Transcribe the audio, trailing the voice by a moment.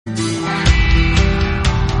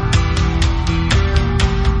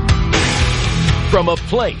from a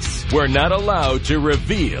place we're not allowed to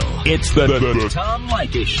reveal. It's the Tom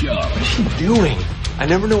Leykis Show. What's she doing? I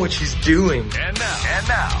never know what she's doing. And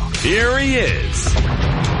now, here he is,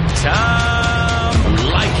 Tom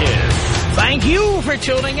Leykis. Thank you for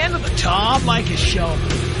tuning in to the Tom Leykis Show.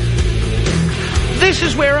 This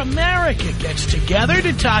is where America gets together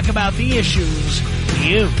to talk about the issues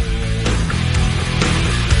you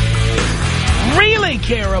really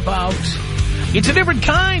care about. It's a different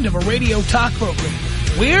kind of a radio talk program.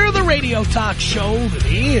 We're the radio talk show that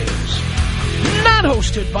is not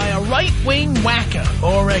hosted by a right-wing whacker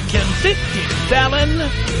or a convicted felon.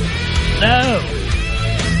 No.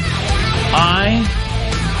 I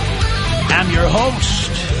am your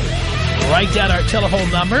host. Write down our telephone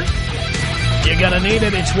number. You're going to need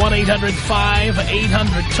it. It's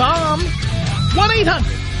 1-800-5800-TOM.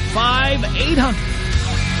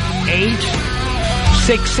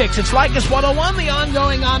 1-800-5800-866. It's Leykis 101, the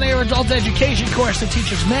ongoing on-air adult education course that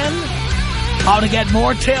teaches men how to get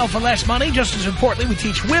more tail for less money. Just as importantly, we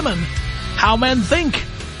teach women how men think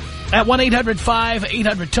at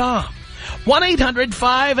 1-800-5800-TOM.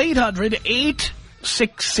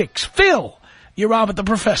 1-800-5800-866. Phil, you're on with the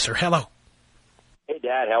professor. Hello. Hey,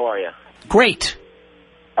 Dad. How are you? Great.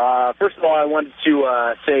 First of all, I wanted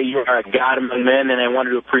to say you're a god among men, and I wanted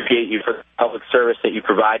to appreciate you for the public service that you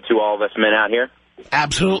provide to all of us men out here.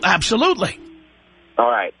 Absolutely. All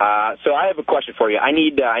right. So I have a question for you. I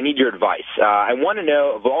need your advice. I want to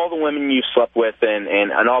know, of all the women you slept with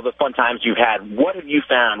and all the fun times you've had, what have you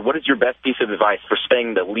found? What is your best piece of advice for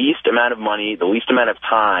spending the least amount of money, the least amount of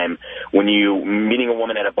time when you meeting a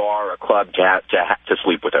woman at a bar or a club to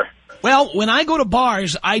sleep with her? Well, when I go to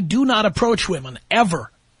bars, I do not approach women,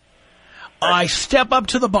 ever. I step up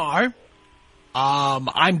to the bar.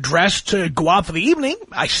 I'm dressed to go out for the evening.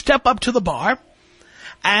 I step up to the bar.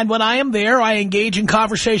 And when I am there, I engage in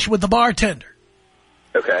conversation with the bartender.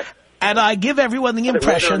 Okay. And I give everyone the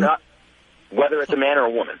impression... Whether it's a man or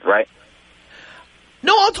a woman, right?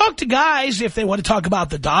 No, I'll talk to guys if they want to talk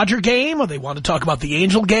about the Dodger game, or they want to talk about the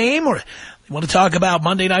Angel game, or they want to talk about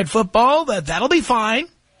Monday Night Football. That'll be fine.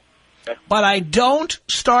 Okay. But I don't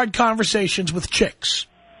start conversations with chicks.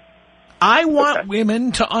 I want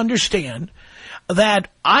women to understand that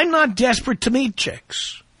I'm not desperate to meet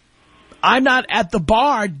chicks. I'm not at the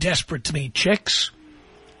bar desperate to meet chicks.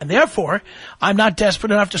 And therefore, I'm not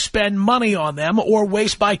desperate enough to spend money on them or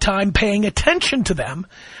waste my time paying attention to them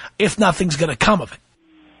if nothing's going to come of it.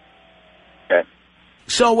 Okay.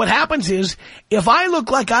 So what happens is, if I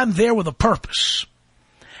look like I'm there with a purpose,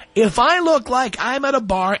 if I look like I'm at a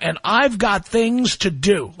bar and I've got things to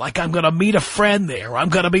do, like I'm going to meet a friend there, or I'm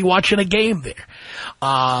going to be watching a game there,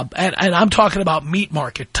 and I'm talking about meat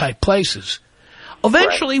market type places,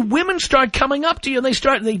 eventually women start coming up to you, and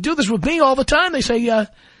they do this with me all the time. They say,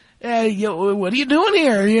 what are you doing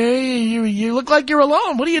here? You look like you're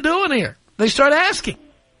alone. What are you doing here? They start asking.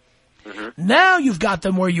 Mm-hmm. Now you've got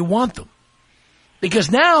them where you want them,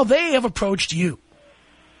 because now they have approached you.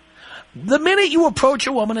 The minute you approach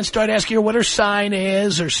a woman and start asking her what her sign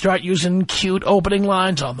is, or start using cute opening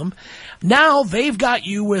lines on them, now they've got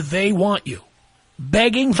you where they want you,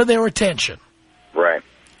 begging for their attention. Right.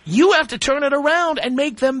 You have to turn it around and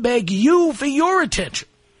make them beg you for your attention.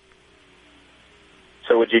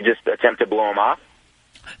 So would you just attempt to blow them off?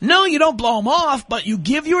 No, you don't blow them off, but you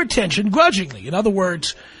give your attention grudgingly. In other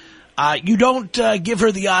words, you don't give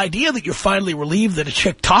her the idea that you're finally relieved that a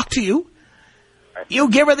chick talked to you. You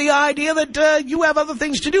give her the idea that you have other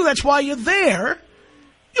things to do. That's why you're there.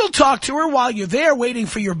 You'll talk to her while you're there waiting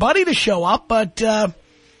for your buddy to show up, but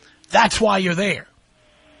that's why you're there.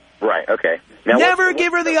 Right, okay. Now, Never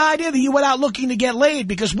give her the idea that you went out looking to get laid,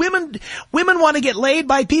 because women want to get laid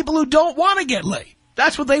by people who don't want to get laid.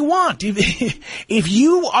 That's what they want. If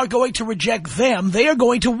you are going to reject them, they are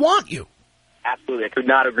going to want you. Absolutely. I could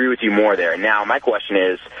not agree with you more there. Now, my question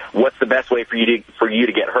is, what's the best way for you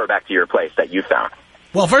to get her back to your place that you found?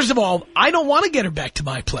 Well, first of all, I don't want to get her back to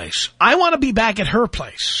my place. I want to be back at her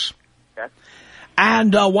place. Okay.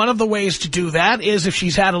 And one of the ways to do that is, if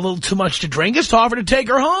she's had a little too much to drink, is to offer to take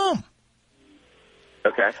her home.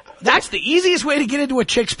 Okay. That's the easiest way to get into a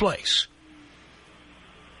chick's place.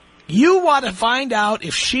 You want to find out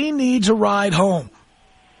if she needs a ride home.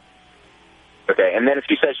 Okay, and then if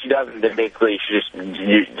she says she doesn't, then basically you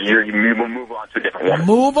move on to a different woman.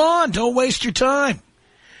 Move on. Don't waste your time.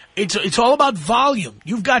 It's all about volume.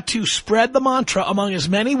 You've got to spread the mantra among as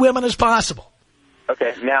many women as possible.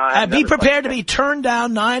 Okay, now be prepared to be turned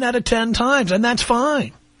down 9 out of 10 times, and that's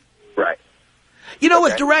fine. Right. You know,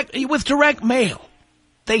 with direct mail,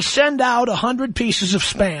 they send out 100 pieces of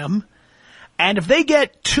spam, and if they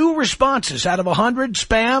get 2 responses out of 100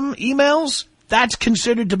 spam emails, that's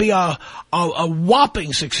considered to be a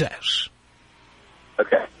whopping success.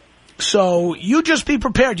 Okay. So you just be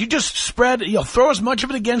prepared. You just spread, throw as much of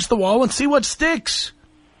it against the wall and see what sticks.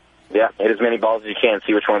 Yeah, hit as many balls as you can,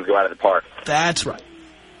 see which ones go out of the park. That's right.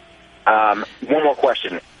 One more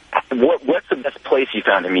question. What's the best place you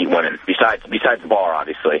found to meet women, besides the bar,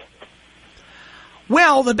 obviously?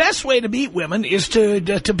 Well, the best way to meet women is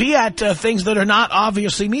to be at things that are not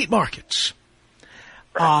obviously meat markets.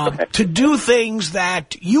 To do things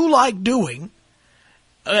that you like doing,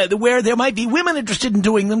 where there might be women interested in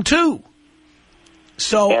doing them too.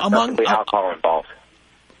 So among alcohol involved.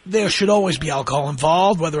 There should always be alcohol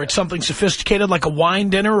involved, whether it's something sophisticated like a wine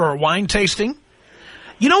dinner or a wine tasting.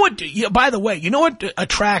 You know what? By the way, you know what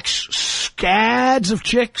attracts scads of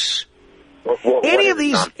chicks? Any of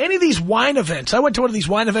these wine events. I went to one of these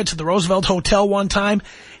wine events at the Roosevelt Hotel one time.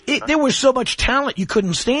 There was so much talent you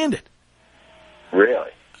couldn't stand it. Really?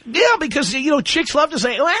 Yeah, because, chicks love to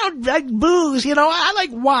say, well, I don't like booze, I like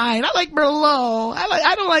wine, I like Merlot,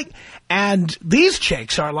 I don't like... And these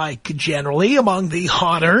chicks are, like, generally among the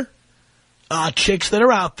hotter chicks that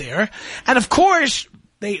are out there. And, of course,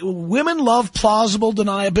 women love plausible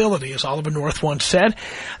deniability, as Oliver North once said.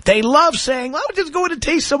 They love saying, well, I'm just going to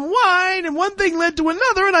taste some wine, and one thing led to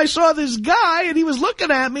another, and I saw this guy, and he was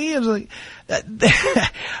looking at me, and like...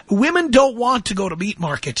 Women don't want to go to meat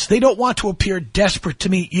markets. They don't want to appear desperate to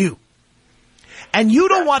meet you. And you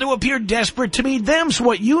don't want to appear desperate to meet them. So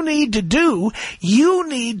what you need to do, you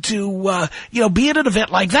need to, be at an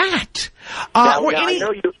event like that. I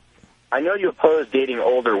know you oppose dating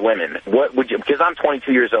older women. What would you? Because I'm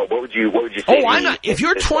 22 years old. What would you say? Oh, I'm not. If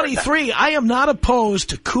you're 23, I am not opposed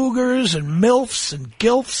to cougars and milfs and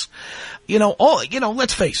gilfs.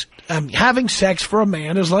 Let's face it. Having sex for a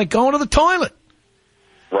man is like going to the toilet.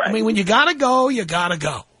 Right. I mean, when you gotta go, you gotta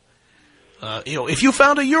go. If you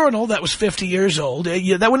found a urinal that was 50 years old,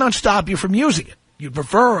 that would not stop you from using it. You'd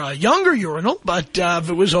prefer a younger urinal, but if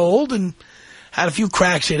it was old and had a few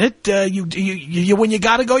cracks in it, when you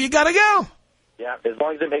gotta go, you gotta go. Yeah, as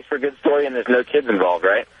long as it makes for a good story and there's no kids involved,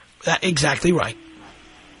 right? Exactly right.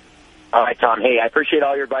 All right, Tom. Hey, I appreciate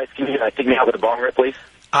all your advice. Can you take me out with a bong rip, please?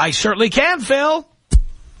 I certainly can, Phil.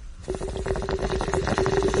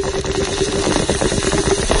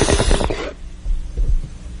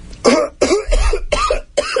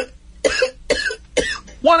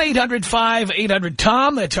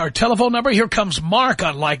 1-800-5800-TOM. That's our telephone number. Here comes Mark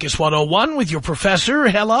on Leykis 101 with your professor.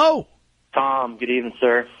 Hello. Tom, good evening,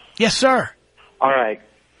 sir. Yes, sir. All right.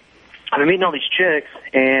 I've been meeting all these chicks,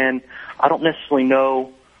 and I don't necessarily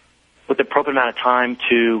know what the appropriate amount of time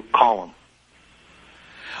to call them.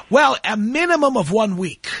 Well, a minimum of 1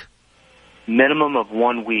 week. Minimum of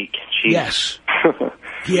 1 week. Jeez. Yes.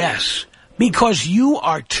 Yes. Because you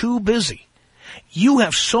are too busy. You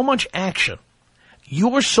have so much action.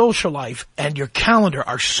 Your social life and your calendar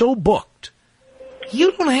are so booked.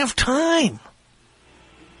 You don't have time.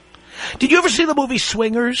 Did you ever see the movie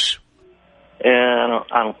Swingers? Yeah,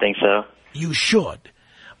 I don't think so. You should.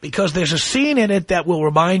 Because there's a scene in it that will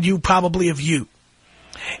remind you probably of you.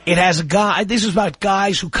 It has a guy, this is about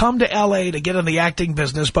guys who come to L.A. to get in the acting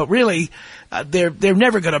business, but really, they're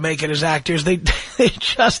never going to make it as actors. They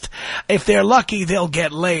just, if they're lucky, they'll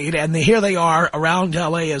get laid. And here they are around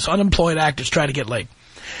L.A. as unemployed actors trying to get laid.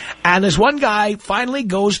 And this one guy finally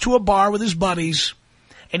goes to a bar with his buddies,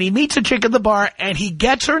 and he meets a chick at the bar, and he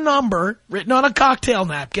gets her number written on a cocktail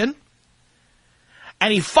napkin,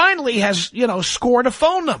 and he finally has, scored a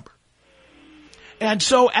phone number. And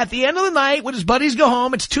so at the end of the night, when his buddies go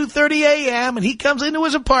home, it's 2:30 a.m., and he comes into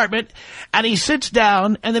his apartment, and he sits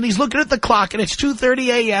down, and then he's looking at the clock, and it's 2:30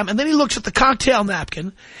 a.m., and then he looks at the cocktail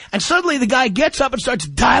napkin, and suddenly the guy gets up and starts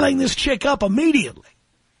dialing this chick up immediately.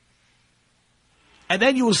 And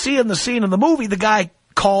then you will see in the scene in the movie, the guy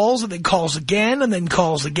calls, and then calls again, and then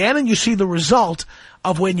calls again, and you see the result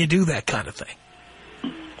of when you do that kind of thing.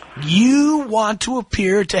 You want to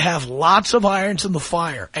appear to have lots of irons in the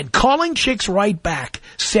fire. And calling chicks right back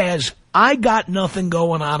says, I got nothing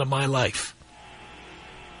going on in my life.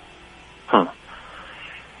 Huh.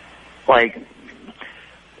 Like,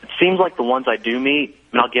 it seems like the ones I do meet,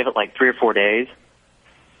 and I'll give it like 3 or 4 days.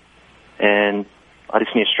 And I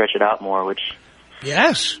just need to stretch it out more, which...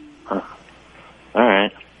 Yes. Huh. All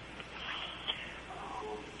right.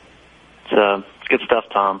 It's good stuff,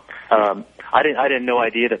 Tom. I didn't know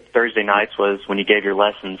idea that Thursday nights was when you gave your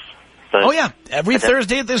lessons. But oh, yeah. Every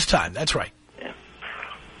Thursday at this time. That's right. Yeah.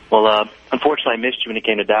 Well, unfortunately, I missed you when you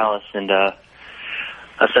came to Dallas, and I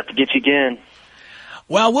just have to get you again.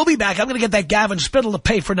 Well, we'll be back. I'm going to get that Gavin Spittle to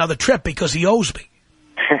pay for another trip because he owes me.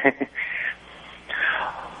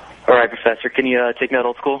 All right, Professor. Can you take me out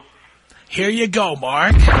old school? Here you go,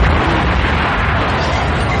 Mark.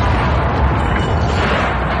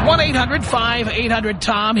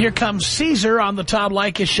 1-800-5800-TOM. Here comes Caesar on the Tom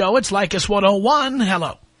Leykis Show. It's Leykis 101.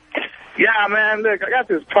 Hello. Yeah, man, look, I got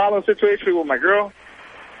this problem situation with my girl.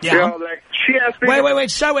 Yeah. You know, like, she asked me... Wait,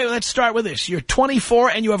 let's start with this. You're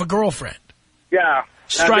 24 and you have a girlfriend. Yeah.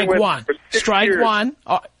 Strike one. Strike years. one.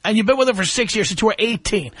 And you've been with her for 6 years since you were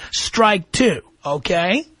 18. Strike two.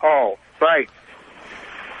 Okay? Oh, right.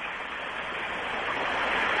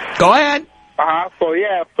 Go ahead. So,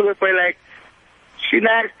 yeah, put it this way, like, she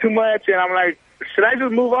nags too much, and I'm like, should I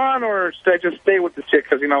just move on, or should I just stay with the chick?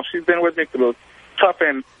 Because, you know, she's been with me through tough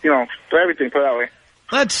and, you know, for everything, put it that way.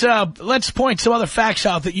 Let's point some other facts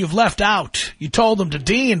out that you've left out. You told them to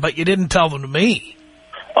Dean, but you didn't tell them to me.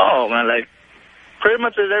 Oh, man, like, pretty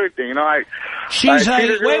much is everything, you know. She's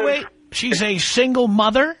she's a single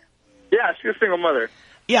mother? Yeah, she's a single mother.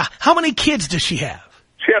 Yeah. How many kids does she have?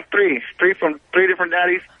 She has three from three different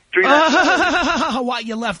daddies. Why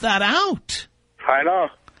you left that out? I know.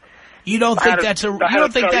 You don't think that's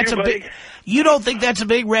a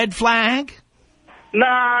big red flag? Nah,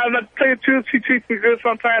 I'm not telling you the truth. She treats me good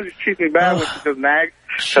sometimes. She treats me bad when she does nag.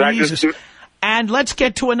 Jesus. And let's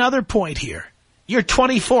get to another point here. You're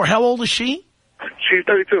 24. How old is she? She's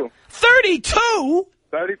 32. 32?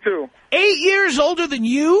 32. 8 years older than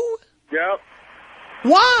you? Yep.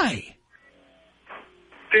 Why?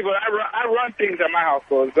 See, but I run things at my house,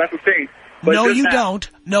 so that's the thing. But no, you don't.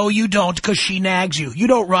 No, you don't, because she nags you. You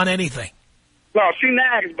don't run anything. No, she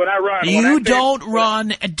nags, but I run. You don't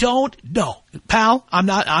run. No, pal, I'm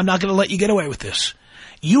not going to let you get away with this.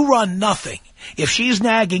 You run nothing. If she's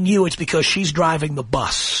nagging you, it's because she's driving the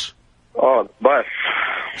bus. Oh, the bus.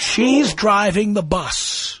 She's driving the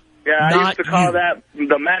bus. Yeah, I used to call that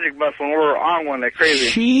the magic bus when we were on one like crazy.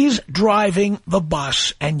 She's driving the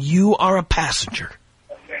bus, and you are a passenger.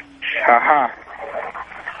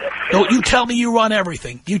 Don't you tell me you run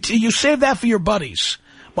everything. You save that for your buddies,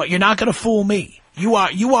 but you're not going to fool me. You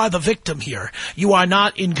are the victim here. You are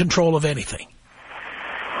not in control of anything.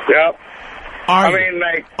 Yep. Are you? I mean,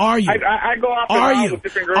 like, are you? I go off and on with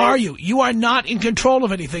different girls. Are you? You are not in control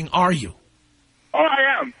of anything, are you? Oh,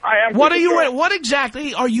 I am. What are you? What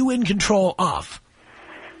exactly are you in control of?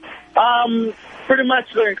 Pretty much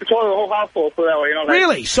in control of the whole household, so that way, you know. Like,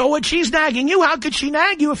 really? So when she's nagging you, how could she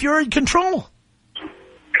nag you if you're in control?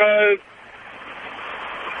 Because,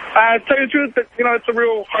 I tell you the truth, that, you know, it's a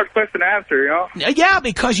real hard question to answer, you know? Yeah,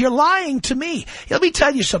 because you're lying to me. Let me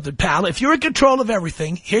tell you something, pal. If you're in control of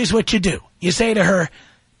everything, here's what you do. You say to her,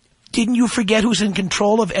 didn't you forget who's in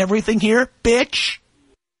control of everything here, bitch?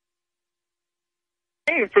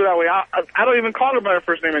 For that way, I don't even call her by her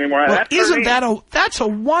first name anymore. Well, that's a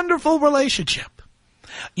wonderful relationship.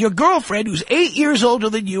 Your girlfriend, who's 8 years older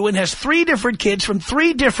than you and has 3 different kids from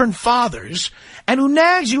 3 different fathers, and who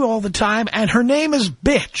nags you all the time, and her name is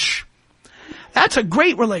bitch. That's a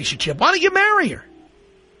great relationship. Why don't you marry her?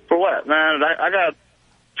 For what, man? I got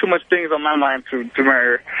too much things on my mind to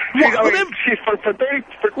marry her.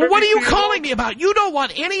 What are you calling me about? You don't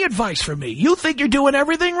want any advice from me. You think you're doing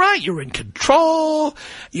everything right. You're in control.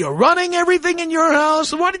 You're running everything in your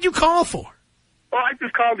house. What did you call for? Well, I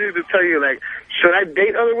just called you to tell you, like, should I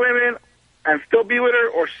date other women and still be with her,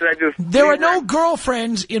 or should I just... There are no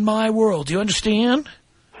girlfriends in my world. Do you understand?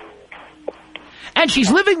 And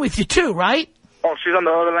she's living with you, too, right? Oh, she's on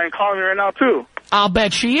the other line calling me right now, too. I'll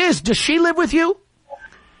bet she is. Does she live with you?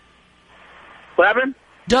 What happened?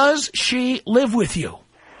 Does she live with you?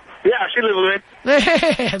 Yeah, she lives with me.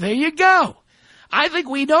 There you go. I think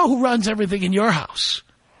we know who runs everything in your house.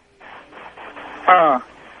 Oh,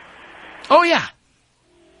 yeah.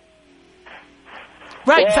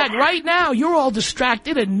 Right. In fact, right now, you're all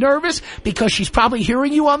distracted and nervous because she's probably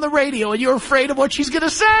hearing you on the radio and you're afraid of what she's going to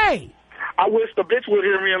say. I wish the bitch would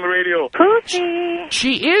hear me on the radio. Coochie.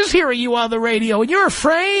 She is hearing you on the radio and you're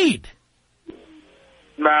afraid.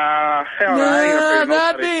 Nah, hell no, I ain't afraid of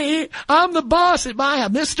not nobody. me. I'm the boss at my house.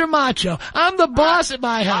 Mr. Macho. I'm the boss at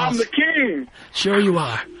my house. I'm the king. Sure you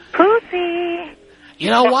are. Pussy. You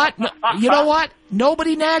know what? You know what?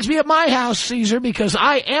 Nobody nags me at my house, Caesar, because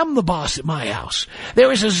I am the boss at my house.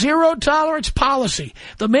 There is a zero-tolerance policy.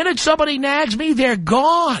 The minute somebody nags me, they're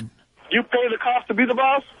gone. You pay the cost to be the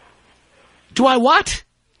boss? Do I what?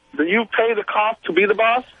 Do you pay the cost to be the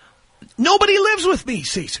boss? Nobody lives with me,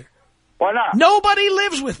 Caesar. Why not? Nobody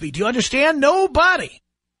lives with me. Do you understand? Nobody.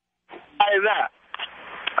 Why is that?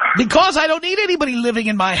 Because I don't need anybody living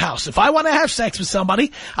in my house. If I want to have sex with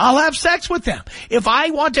somebody, I'll have sex with them. If I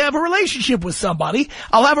want to have a relationship with somebody,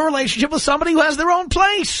 I'll have a relationship with somebody who has their own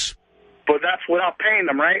place. But that's without paying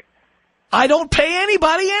them, right? I don't pay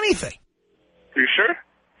anybody anything. You sure?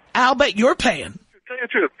 I'll bet you're paying. To tell you the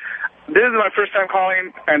truth, this is my first time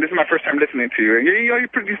calling, and this is my first time listening to you. And you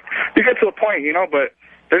get to a point, but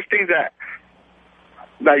there's things that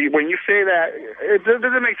when you say that, it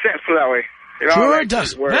doesn't make sense for that way. Sure it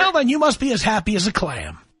does. Well, then you must be as happy as a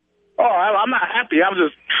clam. Oh, I'm not happy. I'm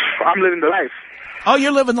living the life. Oh,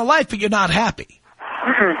 you're living the life, but you're not happy.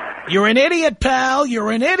 You're an idiot, pal.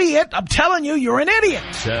 You're an idiot. I'm telling you, you're an idiot.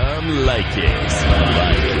 Tom Leykis.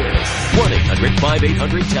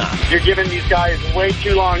 1-800-5800-TOM. You're giving these guys way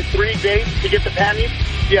too long. 3 days to get the panties?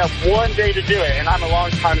 You have 1 day to do it, and I'm a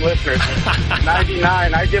long-time listener.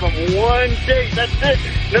 99, I give them 1 date. That's it.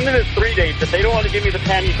 Then there's 3 dates. If they don't want to give me the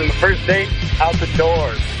panties in the first date, out the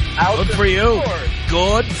door. Good for you.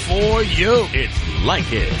 Good for you. It's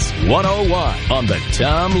Leykis 101 on the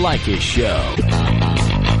Tom Leykis Show.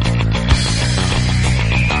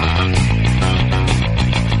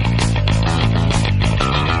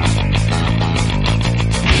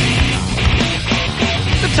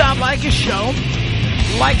 Tom Leykis Show,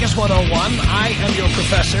 Leykis 101. I am your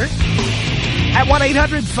professor at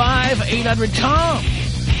 1-800-5800-TOM.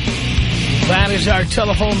 That is our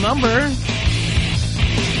telephone number.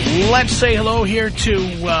 Let's say hello here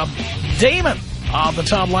to Damon on the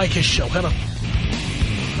Tom Leykis Show. Hello.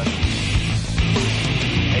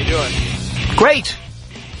 How you doing? Great.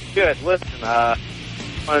 Good. Listen,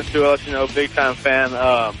 wanted to let you know, big-time fan.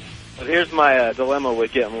 But here's my dilemma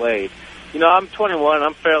with getting laid. I'm 21.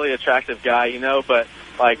 I'm a fairly attractive guy, but,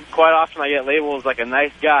 quite often I get labeled as, a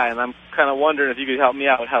nice guy, and I'm kind of wondering if you could help me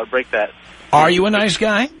out with how to break that. Are you a nice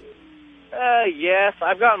guy? Yes.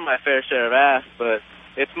 I've gotten my fair share of ass, but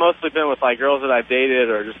it's mostly been with, girls that I've dated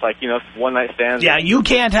or just, one-night stands. Yeah, you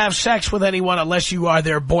can't have sex with anyone unless you are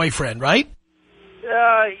their boyfriend, right?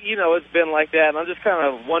 It's been like that, and I'm just kind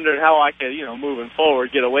of wondering how I could, moving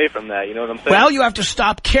forward, get away from that, you know what I'm saying? Well, you have to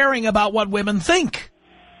stop caring about what women think.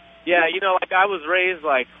 Yeah, I was raised,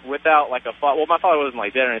 without, a father. Well, my father wasn't,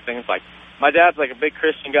 dead or anything. It's my dad's, a big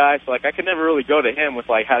Christian guy, so, I could never really go to him with,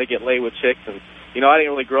 how to get laid with chicks. And, I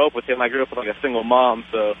didn't really grow up with him. I grew up with, a single mom,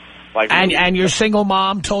 so, And your single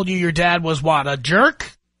mom told you your dad was what, a jerk?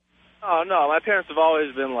 Oh, no. My parents have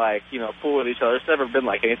always been, cool with each other. It's never been,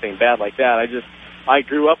 anything bad like that. I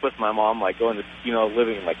grew up with my mom, going to,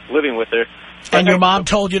 living with her. And your mom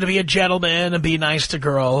told you to be a gentleman and be nice to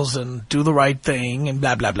girls and do the right thing and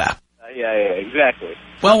blah, blah, blah. Yeah, exactly.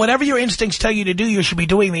 Well, whatever your instincts tell you to do, you should be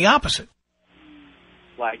doing the opposite.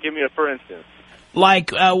 Give me a for instance.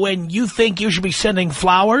 When you think you should be sending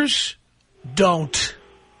flowers, don't.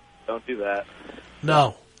 Don't do that.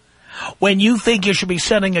 No. When you think you should be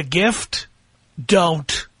sending a gift,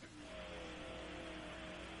 don't.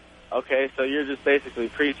 Okay, so you're just basically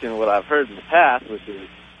preaching what I've heard in the past, which is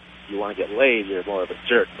you want to get laid, you're more of a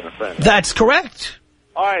jerk than a friend. Right? That's correct.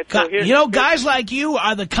 All right, so guys like you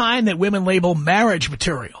are the kind that women label marriage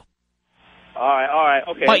material. All right,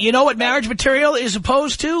 okay. But you know what marriage material is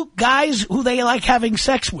opposed to? Guys who they like having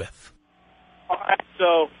sex with. All right,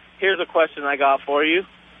 so here's a question I got for you.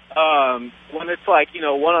 When it's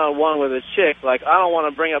one-on-one with a chick, I don't want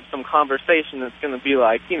to bring up some conversation that's going to be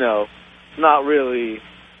not really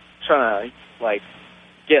trying to,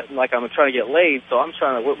 I'm trying to get laid, so I'm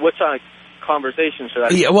trying to, what kind of conversation should I...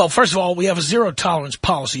 Yeah, well, first of all, we have a zero-tolerance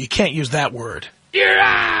policy. You can't use that word. You're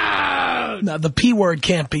out! Now, the P word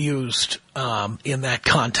can't be used in that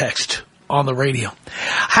context on the radio.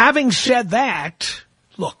 Having said that,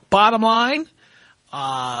 look, bottom line,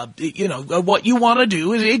 what you want to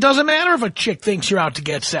do is, it doesn't matter if a chick thinks you're out to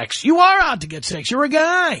get sex. You are out to get sex. You're a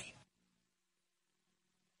guy.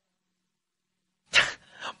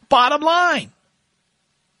 Bottom line.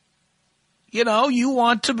 You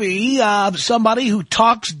want to be somebody who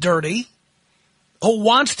talks dirty, who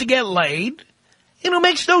wants to get laid, and who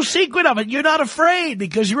makes no secret of it. You're not afraid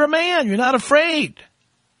because you're a man. You're not afraid.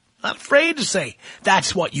 Not afraid to say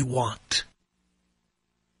that's what you want.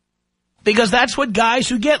 Because that's what guys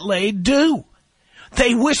who get laid do.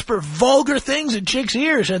 They whisper vulgar things in chicks'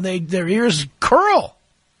 ears, and their ears curl.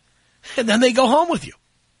 And then they go home with you.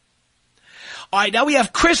 All right, now we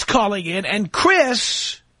have Chris calling in, and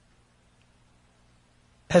Chris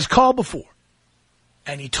has called before.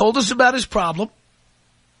 And he told us about his problem,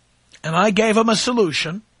 and I gave him a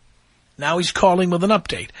solution. Now he's calling with an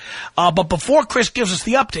update. But before Chris gives us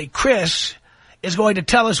the update, Chris is going to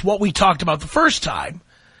tell us what we talked about the first time,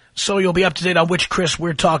 so you'll be up to date on which Chris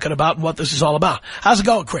we're talking about and what this is all about. How's it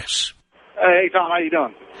going, Chris? Hey, Tom, how you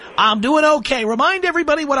doing? I'm doing okay. Remind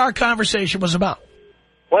everybody what our conversation was about.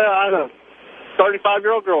 Well, I had a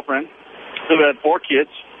 35-year-old girlfriend who had 4 kids.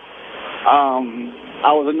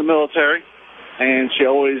 I was in the military, and she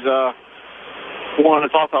always wanted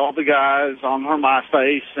to talk to all the guys on her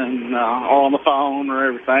MySpace and or on the phone or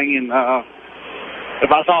everything. And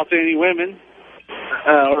if I talked to any women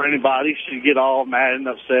or anybody, she'd get all mad and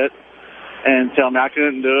upset and tell me I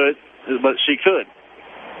couldn't do it, but she could.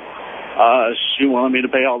 She wanted me to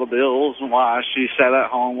pay all the bills and why she sat at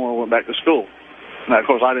home or went back to school. Now, of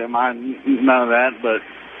course, I didn't mind none of that, but,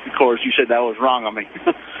 of course, you said that was wrong on me.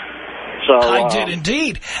 So I did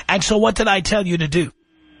indeed. And so what did I tell you to do?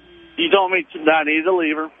 You told me that I needed to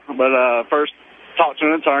leave her, but first talk to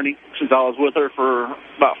an attorney since I was with her for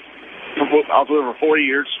I was with her for 4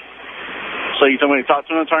 years. So you told me to talk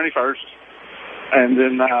to an attorney first and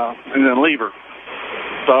then leave her.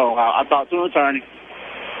 So I talked to an attorney.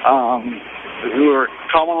 We were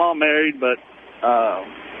common law married, but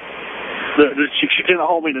she couldn't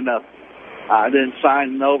hold me to nothing. I didn't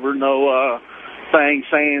sign over no thing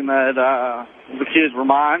saying that the kids were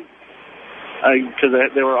mine because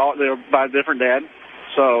they were by a different dad.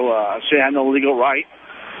 So she had no legal right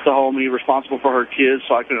to hold me responsible for her kids,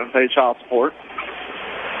 so I couldn't pay child support.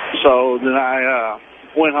 So then I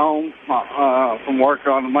went home from work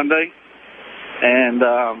on a Monday and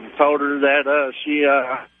told her that she.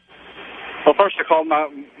 Well, first I called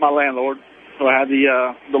my landlord, who I had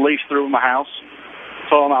the lease through my house.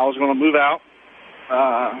 Told him I was going to move out.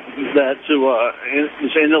 That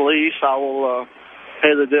in the lease I will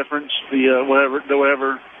pay the difference,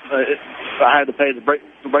 whatever I had to pay to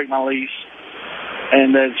break my lease,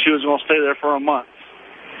 and that she was going to stay there for a month.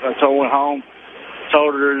 So I went home,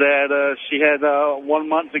 told her that she had 1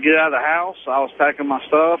 month to get out of the house. I was packing my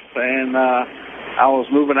stuff, and I was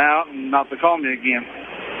moving out, and not to call me again.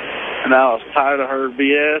 And I was tired of her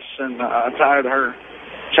BS, and tired of her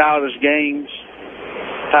childish games,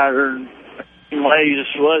 tired of her ways if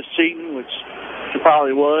she was cheating, which she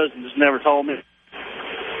probably was, and just never told me.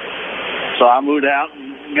 So I moved out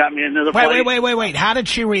and got me another place. Wait. How did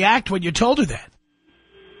she react when you told her that?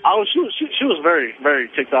 She was very, very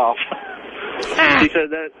ticked off. She said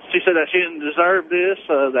that she didn't deserve this,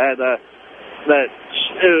 that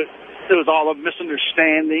it was all a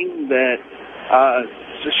misunderstanding, that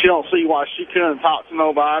she don't see why she couldn't talk to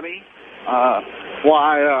nobody,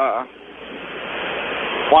 why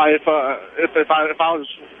if I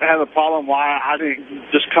had a problem, why I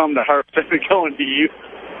didn't just come to her instead of going to you.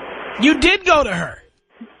 You did go to her.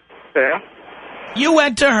 Yeah. You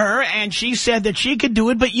went to her, and she said that she could do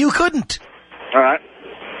it, but you couldn't. All right.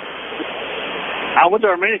 I went to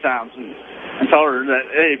her many times and told her that,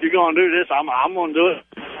 hey, if you're going to do this, I'm going to do it.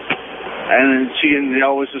 And she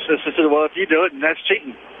always said, well, if you do it, then that's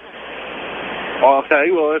cheating. Well, okay,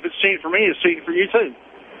 well, if it's cheating for me, it's cheating for you, too.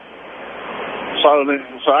 So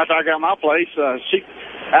after I got my place, she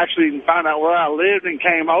actually found out where I lived and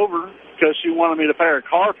came over because she wanted me to pay her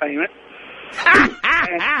car payment.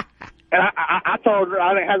 and I told her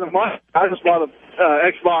I didn't have the money. I just bought a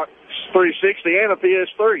Xbox 360 and a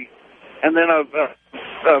PS3. And then a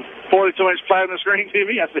 42-inch plasma screen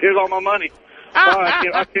TV. I said, here's all my money.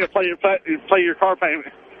 I can't play your car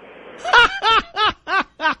payment.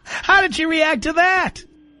 How did she react to that?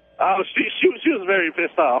 She was very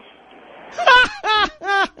pissed off.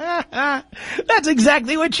 That's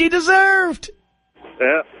exactly what she deserved.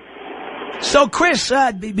 Yeah. So, Chris,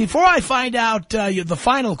 before I find out the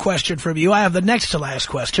final question from you, I have the next to last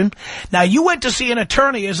question. Now, you went to see an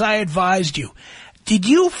attorney as I advised you. Did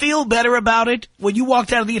you feel better about it when you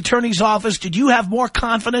walked out of the attorney's office? Did you have more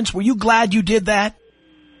confidence? Were you glad you did that?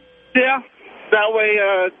 Yeah. That way,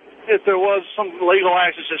 if there was some legal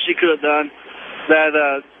actions that she could have done,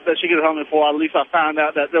 that she could have hung me for, at least I found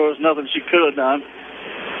out that there was nothing she could have done.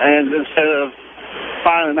 And instead of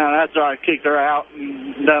finding out after I kicked her out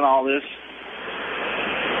and done all this.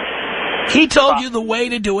 He told you the way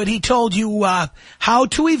to do it. He told you how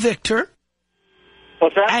to evict her.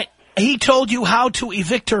 What's that? He told you how to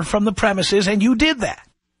evict her from the premises, and you did that.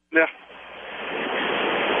 Yeah.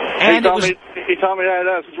 And he told me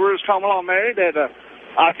that since we're just common law married, that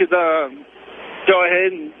I could go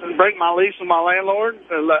ahead and break my lease with my landlord,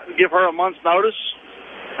 and give her a month's notice,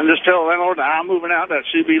 and just tell the landlord that I'm moving out, that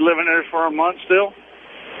she'd be living there for a month still,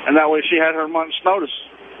 and that way she had her month's notice.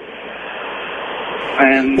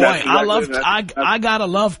 And boy, I gotta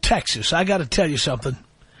love Texas. I gotta tell you something.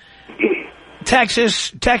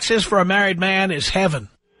 Texas for a married man is heaven.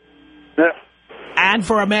 Yeah. And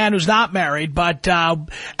for a man who's not married, but,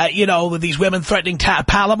 you know, with these women threatening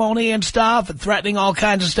palimony and stuff and threatening all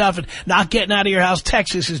kinds of stuff and not getting out of your house,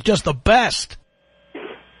 Texas is just the best.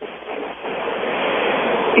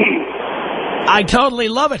 I totally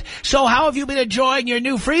love it. So how have you been enjoying your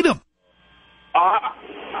new freedom? I'm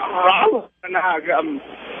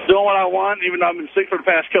doing what I want, even though I've been sick for the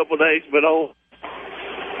past couple of days, but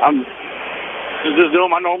I'm just doing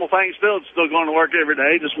my normal thing still. Still going to work every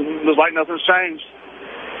day. Just like nothing's changed.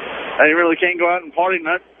 I really can't go out and party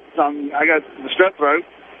nut. I got the strep throat.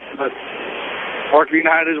 But you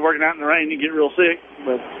know how it is working out in the rain. You get real sick.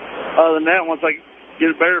 But other than that, once I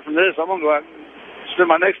get better from this, I'm going to go out and spend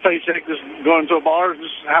my next paycheck just going to a bar and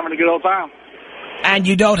just having a good old time. And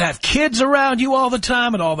you don't have kids around you all the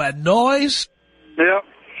time and all that noise? Yep.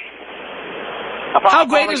 How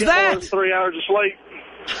great is that? 3 hours of sleep.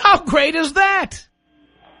 How great is that?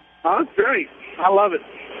 Oh, it's great. I love it.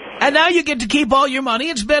 And now you get to keep all your money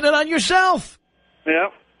and spend it on yourself.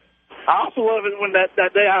 Yep. I also love it when that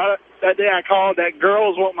day I called, that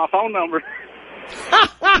girls want my phone number.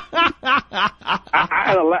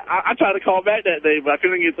 I tried to call back that day, but I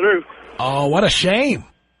couldn't get through. Oh, what a shame.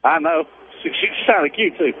 I know. She sounded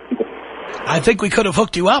cute, too. I think we could have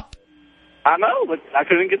hooked you up. I know, but I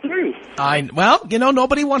couldn't get through. Well, you know,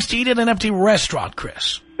 nobody wants to eat at an empty restaurant,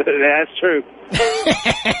 Chris. That's true.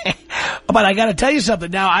 But I got to tell you something.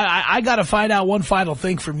 Now, I got to find out one final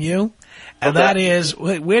thing from you, and that is,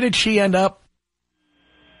 where did she end up?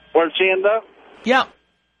 Where did she end up? Yeah.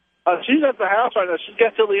 She's at the house right now. She's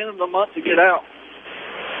got till the end of the month to get out.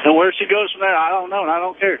 And where she goes from there, I don't know, and I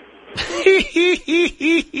don't care.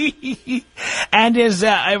 And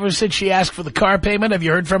ever since she asked for the car payment, have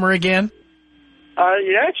you heard from her again?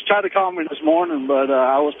 Yeah, she tried to call me this morning, but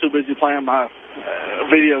I was too busy playing my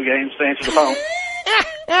video games to answer the phone.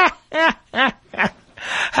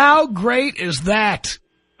 How great is that?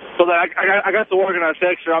 So that I got to work and I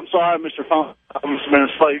texted her, I'm sorry I missed your phone. I must have been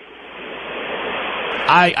asleep.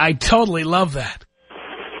 I totally love that.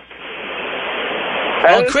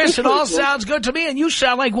 Well, Chris, it all sounds good to me, and you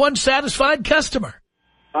sound like one satisfied customer.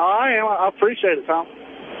 Oh, I am. I appreciate it, Tom.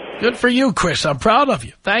 Good for you, Chris. I'm proud of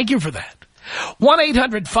you. Thank you for that.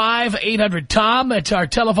 1-800-5800-TOM. That's our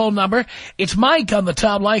telephone number. It's Mike on the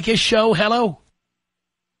Tom Leykis Show. Hello.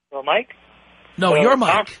 Well, Mike? No, you're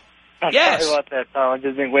Mike. I'm yes. Sorry about that, Tom. I've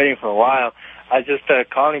just been waiting for a while. I just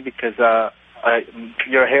calling because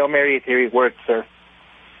your Hail Mary theory worked, sir.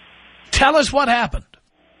 Tell us what happened.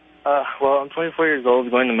 Well, I'm 24 years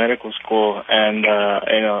old, going to medical school, and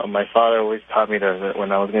my father always taught me that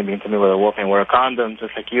when I was going to be intimate with a woman, wear a condom,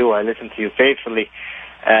 just like you. I listened to you faithfully,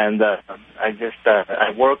 and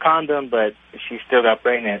I wore a condom, but she still got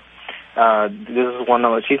pregnant. This is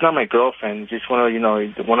she's not my girlfriend, just one of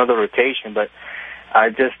the rotation, but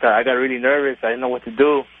I got really nervous. I didn't know what to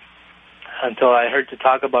do until I heard to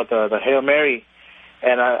talk about the Hail Mary.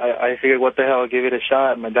 And I figured, what the hell, I'll give it a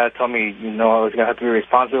shot. My dad told me, I was gonna have to be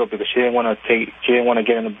responsible because she didn't want to get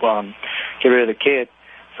rid of the kid.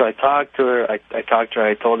 So I talked to her. I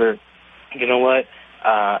told her, you know what?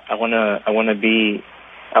 I wanna be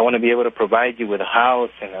able to provide you with a house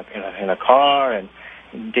and a car and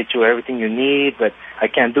get you everything you need. But I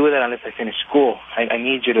can't do that unless I finish school. I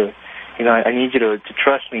need you to, I need you to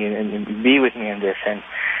trust me and be with me in this. And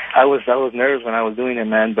I was nervous when I was doing it,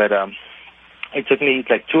 man. But it took me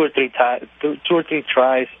like two or three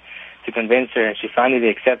tries to convince her, and she finally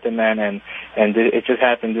accepted, man. And it just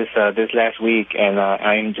happened this last week, and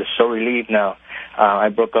I'm just so relieved now. I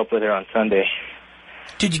broke up with her on Sunday.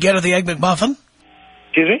 Did you get her the Egg McMuffin?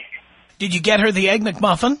 Excuse me? Did you get her the Egg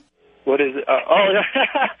McMuffin? What is it?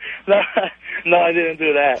 No, I didn't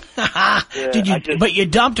do that. Yeah, but you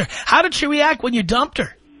dumped her. How did she react when you dumped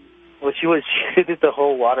her? Well, she did the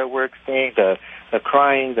whole waterworks thing, the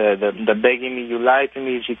crying, the begging me, you lied to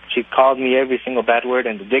me. She called me every single bad word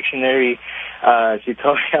in the dictionary. She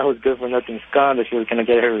told me I was good for nothing scum, that she was going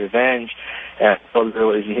to get her revenge. And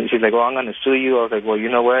she's like, well, I'm going to sue you. I was like, well, you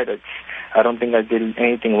know what? I don't think I did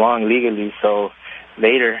anything wrong legally, so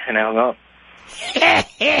later, and I hung up.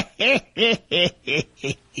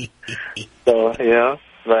 So,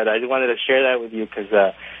 but I just wanted to share that with you because,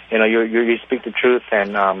 you speak the truth,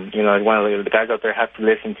 and, one of the guys out there have to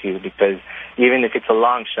listen to you because even if it's a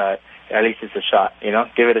long shot, at least it's a shot,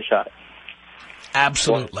 give it a shot.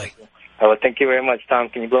 Absolutely. Well, thank you very much, Tom.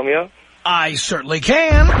 Can you blow me up? I certainly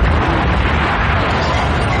can.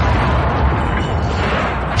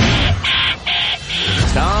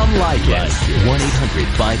 Tom Leykis.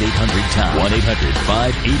 1-800-5800-TOM.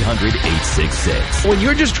 1-800-5800-866. When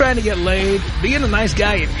you're just trying to get laid, being a nice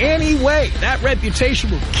guy in any way, that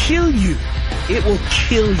reputation will kill you. It will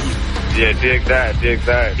kill you. Yeah, dig that.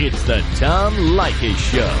 It's the Tom Leykis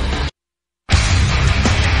Show.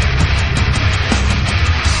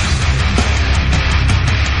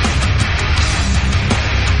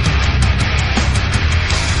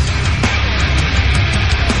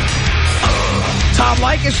 Tom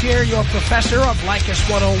Leykis here, your professor of Leykis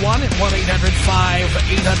 101 at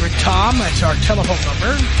 1-800-5800-TOM. That's our telephone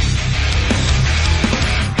number.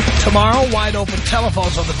 Tomorrow, wide open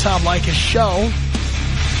telephones on the Tom Leykis show.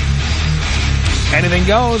 Anything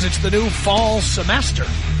goes. It's the new fall semester.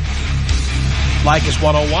 Leykis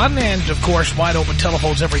 101, and, of course, wide open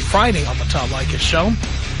telephones every Friday on the Tom Leykis show.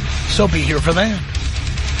 So be here for that.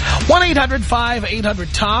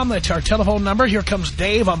 1-800-5800-TOM. That's our telephone number. Here comes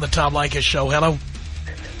Dave on the Tom Leykis show. Hello.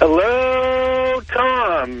 Hello,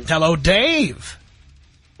 Tom. Hello, Dave.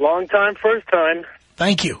 Long time, first time.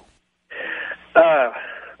 Thank you.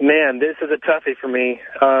 Man, this is a toughie for me.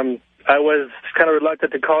 I was kind of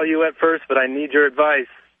reluctant to call you at first, but I need your advice.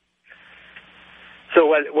 So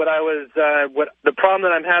what the problem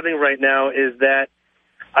that I'm having right now is that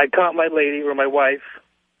I caught my lady or my wife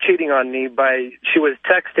cheating on me she was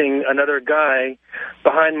texting another guy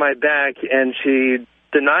behind my back, and she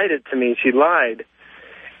denied it to me. She lied.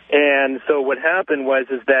 And so what happened was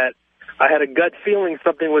that I had a gut feeling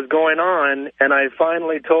something was going on, and I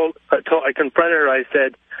finally I confronted her. I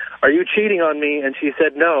said, "Are you cheating on me?" And she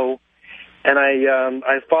said no. And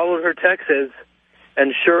I followed her texts,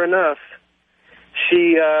 and sure enough,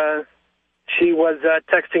 she was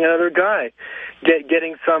texting another guy,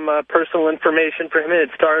 getting some personal information for him. And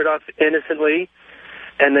it started off innocently,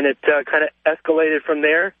 and then it kind of escalated from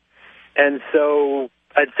there. And so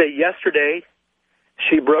I'd say yesterday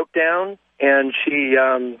she broke down, and she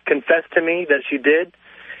confessed to me that she did.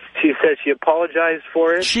 She said she apologized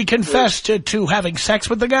for it. She confessed to having sex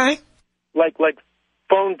with the guy? Like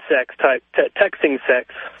phone sex type, texting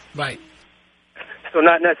sex. Right. So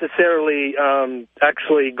not necessarily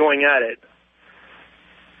actually going at it.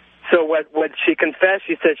 So what she confessed,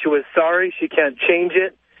 she said she was sorry, she can't change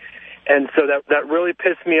it. And so that really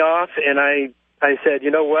pissed me off, and I said, you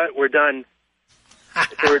know what, we're done.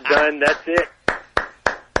 We're done, that's it.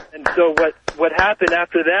 And so what happened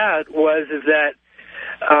after that was that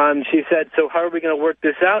she said, so how are we going to work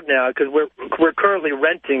this out now? Because we're currently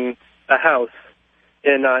renting a house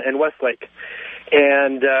in Westlake.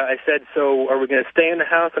 And I said, so are we going to stay in the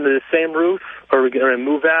house under the same roof, or are we going to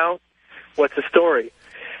move out? What's the story?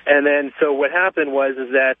 And then so what happened was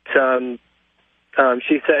that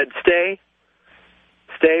she said, stay,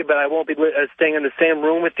 but I won't be staying in the same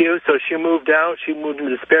room with you. So she moved out. She moved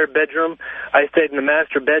into the spare bedroom. I stayed in the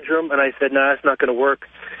master bedroom, and I said, no, that's not going to work.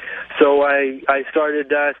 So I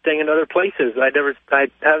started staying in other places. I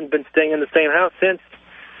haven't been staying in the same house since.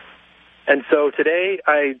 And so today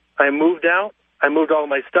I moved out. I moved all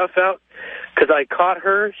my stuff out because I caught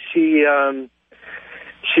her. She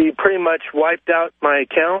pretty much wiped out my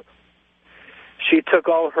account. She took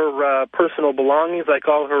all her personal belongings, like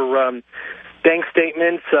all her bank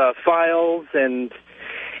statements, files, and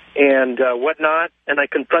whatnot. And I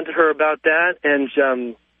confronted her about that. And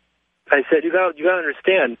I said, you got to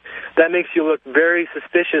understand, that makes you look very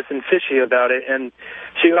suspicious and fishy about it. And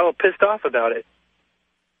she got all pissed off about it.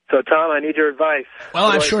 So, Tom, I need your advice. Well,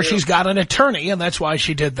 I'm sure she's got an attorney, and that's why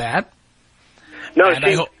she did that. No,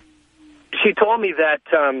 she told me that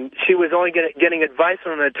she was only getting advice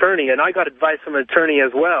from an attorney, and I got advice from an attorney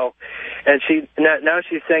as well. And now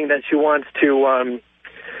she's saying that she wants to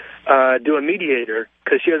do a mediator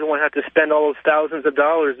because she doesn't want to have to spend all those thousands of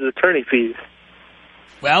dollars as attorney fees.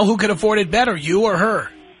 Well, who could afford it better, you or her?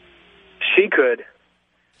 She could.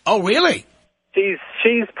 Oh, really? She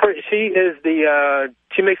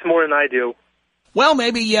makes more than I do. Well,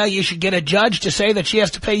 maybe you should get a judge to say that she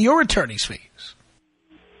has to pay your attorney's fees.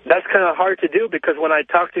 That's kind of hard to do because when I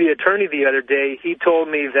talked to the attorney the other day, he told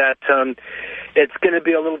me that it's going to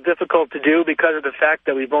be a little difficult to do because of the fact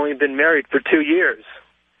that we've only been married for 2 years.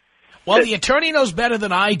 Well, the attorney knows better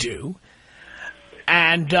than I do.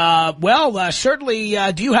 And, certainly,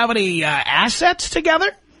 do you have any assets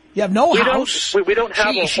together? You have no house. We don't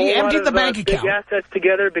have a whole she emptied lot the of bank big account. assets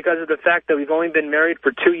together because of the fact that we've only been married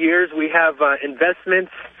for 2 years. We have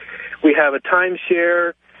investments. We have a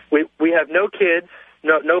timeshare. We have no kids,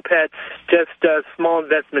 no pets, just small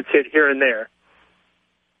investments here and there.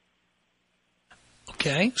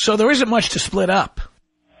 Okay, so there isn't much to split up.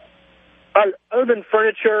 Other than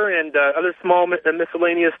furniture and other small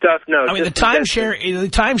miscellaneous stuff, no. I mean, the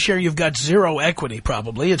timeshare, you've got zero equity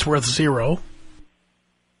probably. It's worth zero.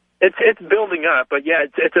 It's building up, but yeah,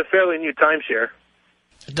 it's a fairly new timeshare.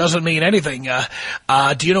 It doesn't mean anything.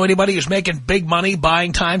 Do you know anybody who's making big money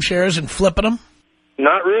buying timeshares and flipping them?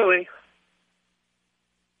 Not really.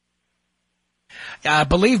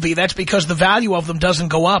 Believe me, that's because the value of them doesn't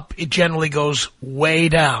go up. It generally goes way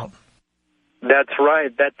down. That's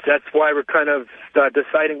right. That's why we're kind of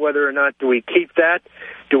deciding whether or not do we keep that,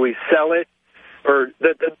 do we sell it, or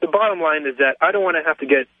the bottom line is that I don't want to have to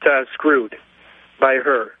get screwed by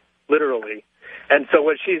her, literally. And so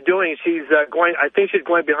what she's doing, I think she's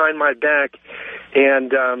going behind my back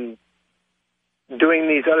and doing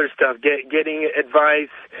these other stuff, getting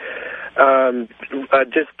advice,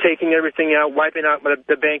 just taking everything out, wiping out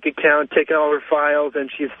the bank account, taking all her files,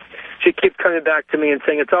 and she keeps coming back to me and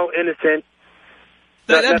saying it's all innocent.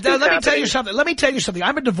 Let me tell you something. Let me tell you something.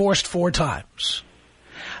 I've been divorced 4 times.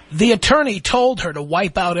 The attorney told her to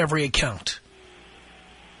wipe out every account.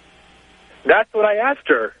 That's what I asked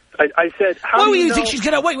her. I said, how do you know? Think she's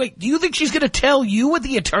going to... Wait. Do you think she's going to tell you what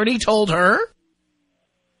the attorney told her?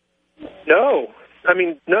 No. I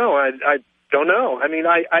mean, no, I don't know. I mean,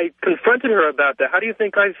 I confronted her about that. How do you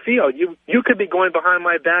think I feel? You could be going behind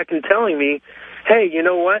my back and telling me, hey, you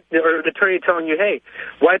know what? Or the attorney telling you, hey,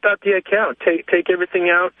 wipe out the account. Take everything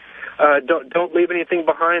out. Don't leave anything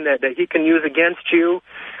behind that he can use against you.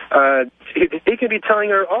 He could be telling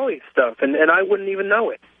her all these stuff, and I wouldn't even know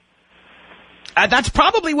it. That's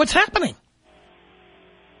probably what's happening.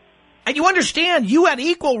 And you understand, you had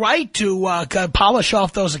equal right to polish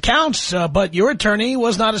off those accounts, but your attorney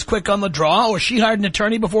was not as quick on the draw, or she hired an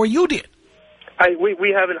attorney before you did.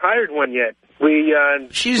 We haven't hired one yet.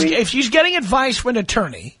 If she's getting advice from an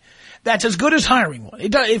attorney, that's as good as hiring one.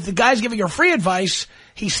 If the guy's giving her free advice,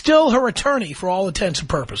 he's still her attorney for all intents and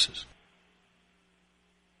purposes.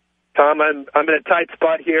 Tom, I'm in a tight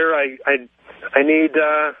spot here. I need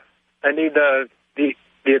the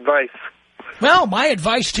advice. Well, my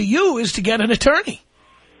advice to you is to get an attorney.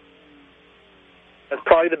 That's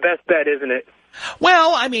probably the best bet, isn't it?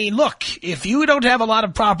 Well, I mean, look, if you don't have a lot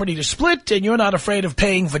of property to split and you're not afraid of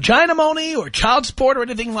paying vagina money or child support or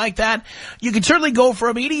anything like that, you can certainly go for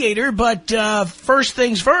a mediator, but first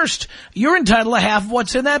things first, you're entitled to half of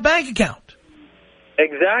what's in that bank account.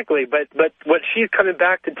 Exactly, but what she's coming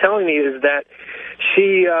back to telling me is that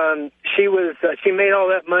she made all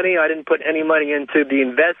that money. I didn't put any money into the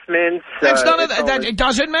investments. That's none of that. It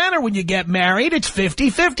doesn't matter when you get married. It's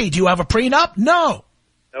 50-50. Do you have a prenup? No.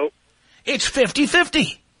 Nope. It's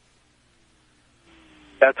 50-50.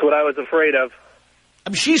 That's what I was afraid of. I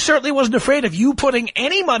mean, she certainly wasn't afraid of you putting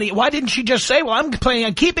any money. Why didn't she just say, well, I'm planning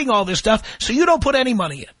on keeping all this stuff, so you don't put any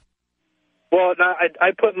money in? Well, no,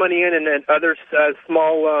 I put money in and other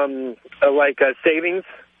small, savings.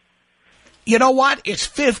 You know what? It's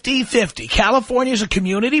 50-50. California's a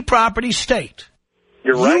community property state.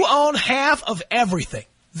 You're right. You own half of everything.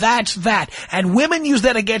 That's that. And women use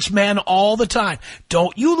that against men all the time.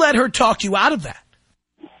 Don't you let her talk you out of that.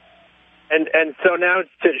 And so now,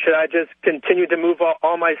 should I just continue to move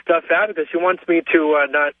all my stuff out? Because she wants me to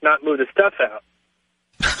not move the stuff out.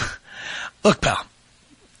 Look, pal,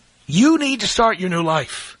 you need to start your new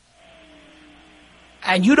life.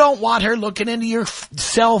 And you don't want her looking into your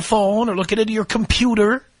cell phone or looking into your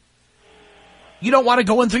computer. You don't want to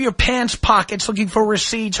go in through your pants pockets looking for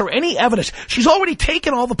receipts or any evidence. She's already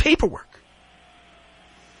taken all the paperwork.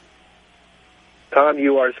 Tom,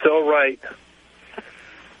 you are so right.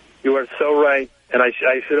 You are so right. And I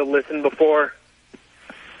should have listened before.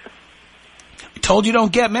 I told you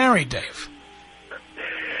don't get married, Dave.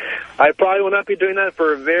 I probably will not be doing that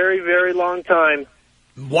for a very, very long time.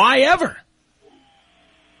 Why ever?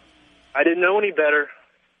 I didn't know any better.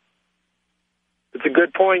 It's a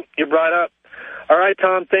good point you brought up. All right,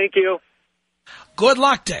 Tom, thank you. Good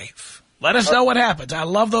luck, Dave. Let us know what happens. I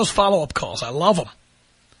love those follow-up calls. I love them.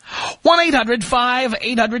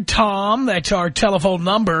 1-800-5800-TOM. That's our telephone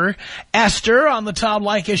number. Esther on the Tom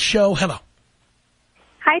Leykis show. Hello.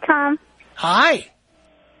 Hi, Tom. Hi.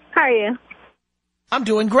 How are you? I'm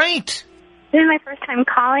doing great. This is my first time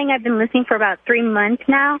calling. I've been listening for about 3 months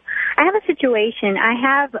now. I have a situation. I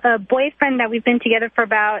have a boyfriend that we've been together for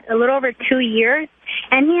about a little over 2 years,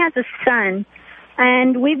 and he has a son.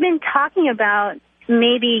 And we've been talking about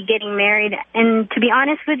maybe getting married. And to be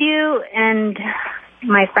honest with you, and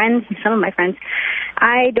my friends, some of my friends,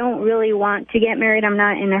 I don't really want to get married. I'm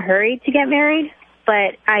not in a hurry to get married,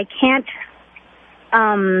 but I can't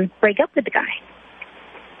break up with the guy.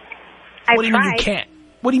 What do you mean you can't?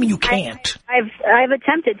 What do you mean you can't? I've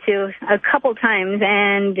attempted to a couple times,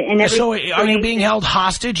 and in every So are you being held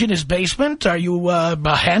hostage in his basement? Are you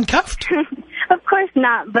handcuffed? Of course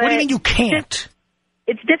not. But what do you mean you can't?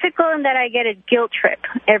 It's difficult in that I get a guilt trip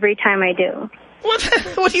every time I do.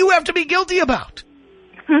 What do you have to be guilty about?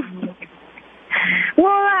 Well,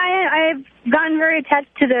 I've gotten very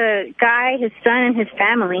attached to the guy, his son, and his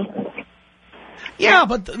family. Yeah,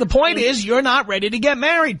 but the point is you're not ready to get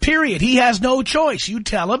married, period. He has no choice. You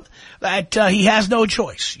tell him that he has no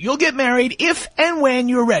choice. You'll get married if and when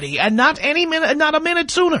you're ready, and not a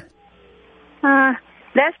minute sooner.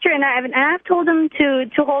 That's true, and I've told him to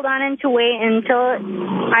hold on and to wait until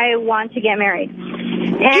I want to get married.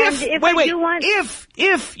 And if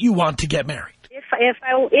you want to get married.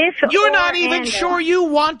 If you're not even sure you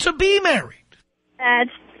want to be married.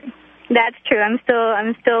 That's true. I'm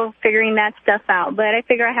still figuring that stuff out, but I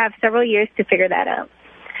figure I have several years to figure that out.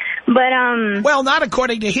 But well, not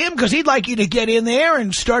according to him, because he'd like you to get in there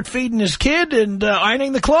and start feeding his kid and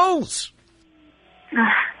ironing the clothes.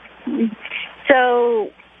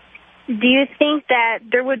 So, do you think that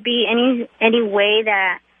there would be any way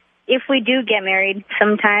that if we do get married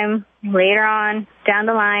sometime later on down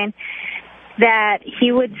the line, that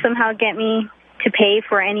he would somehow get me to pay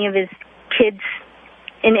for any of his kids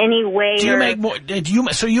in any way? Do you make more?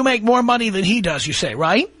 So you make more money than he does, you say,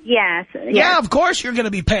 right? Yes. Yeah, of course you're going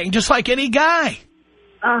to be paying, just like any guy.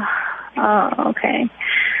 Oh, okay.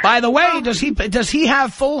 By the way, does he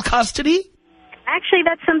have full custody? Actually,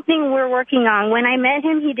 that's something we're working on. When I met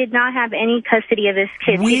him, he did not have any custody of his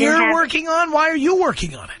kids. We're working on? Why are you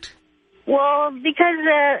working on it? Well, because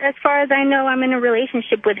as far as I know, I'm in a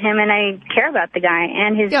relationship with him, and I care about the guy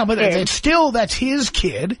and his Yeah, but kid. it's still, that's his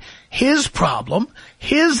kid, his problem,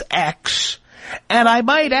 his ex. And I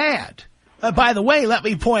might add, by the way, let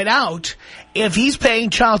me point out, if he's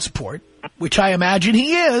paying child support, which I imagine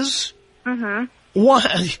he is, we've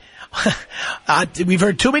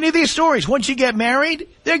heard too many of these stories. Once you get married,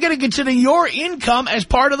 they're going to consider your income as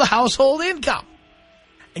part of the household income.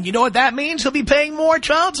 And you know what that means? He'll be paying more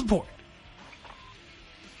child support.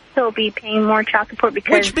 He'll be paying more child support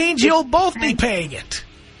because... Which means you'll both be paying it.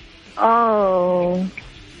 Oh,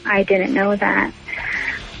 I didn't know that.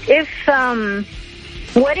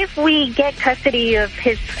 What if we get custody of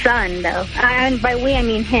his son, though? And by we, I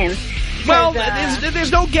mean him. Well,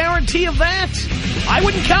 there's no guarantee of that. I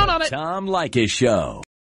wouldn't count on it. Tom Leykis Show.